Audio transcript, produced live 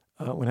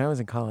when I was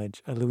in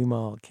college, Louis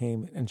Malle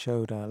came and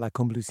showed La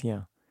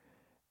Combe-Lucien.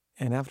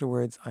 And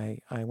afterwards, I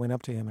went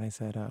up to him and I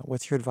said,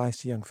 what's your advice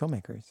to young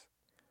filmmakers?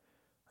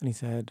 And he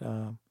said,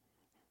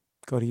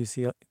 go to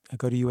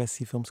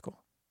USC Film School.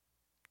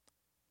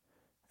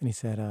 And he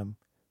said,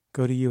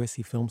 go to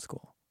USC Film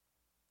School.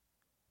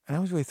 And I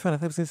was really thrown. I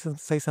thought he was going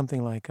to say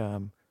something like,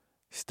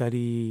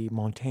 study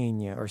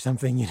Montaigne or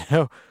something, you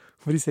know.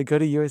 But he said, go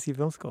to USC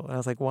Film School. And I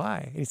was like,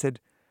 why? And he said,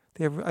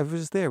 I was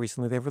just there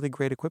recently. They have really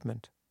great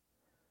equipment.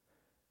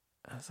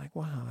 I was like,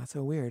 wow, that's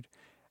so weird.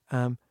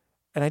 And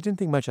I didn't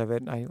think much of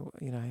it. I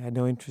had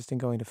no interest in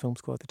going to film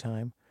school at the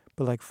time.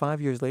 But like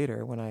 5 years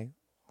later, when I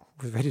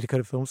was ready to go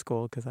to film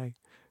school because I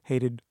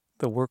hated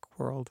the work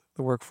world,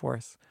 the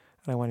workforce,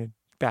 and I wanted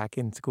back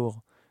in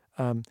school,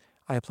 I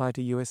applied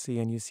to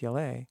USC and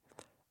UCLA,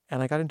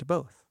 and I got into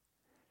both.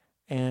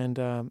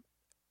 And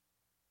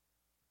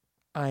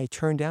I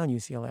turned down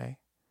UCLA,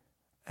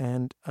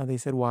 and they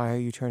said, why are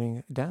you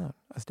turning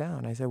us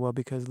down? I said, well,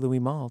 because Louie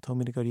Malle told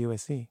me to go to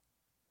USC.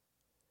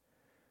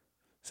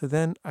 So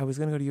then I was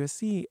going to go to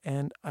USC,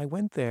 and I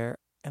went there,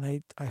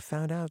 and I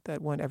found out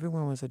that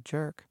everyone was a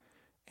jerk,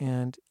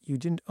 and you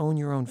didn't own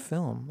your own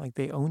film. Like,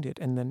 they owned it,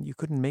 and then you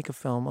couldn't make a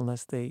film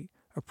unless they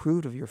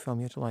approved of your film.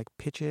 You had to, like,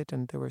 pitch it,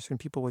 and there were certain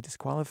people who were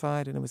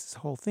disqualified, and it was this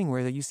whole thing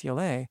where at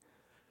UCLA,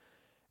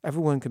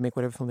 everyone could make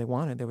whatever film they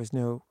wanted. There was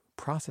no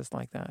process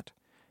like that.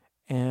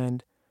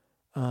 And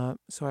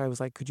so I was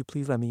like, could you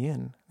please let me in?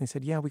 And they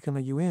said, yeah, we can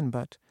let you in,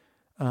 but,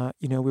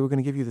 we were going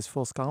to give you this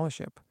full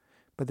scholarship.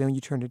 But then when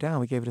you turned it down,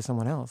 we gave it to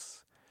someone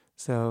else.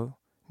 So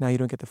now you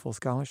don't get the full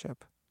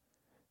scholarship.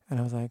 And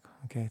I was like,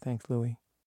 okay, thanks, Louie.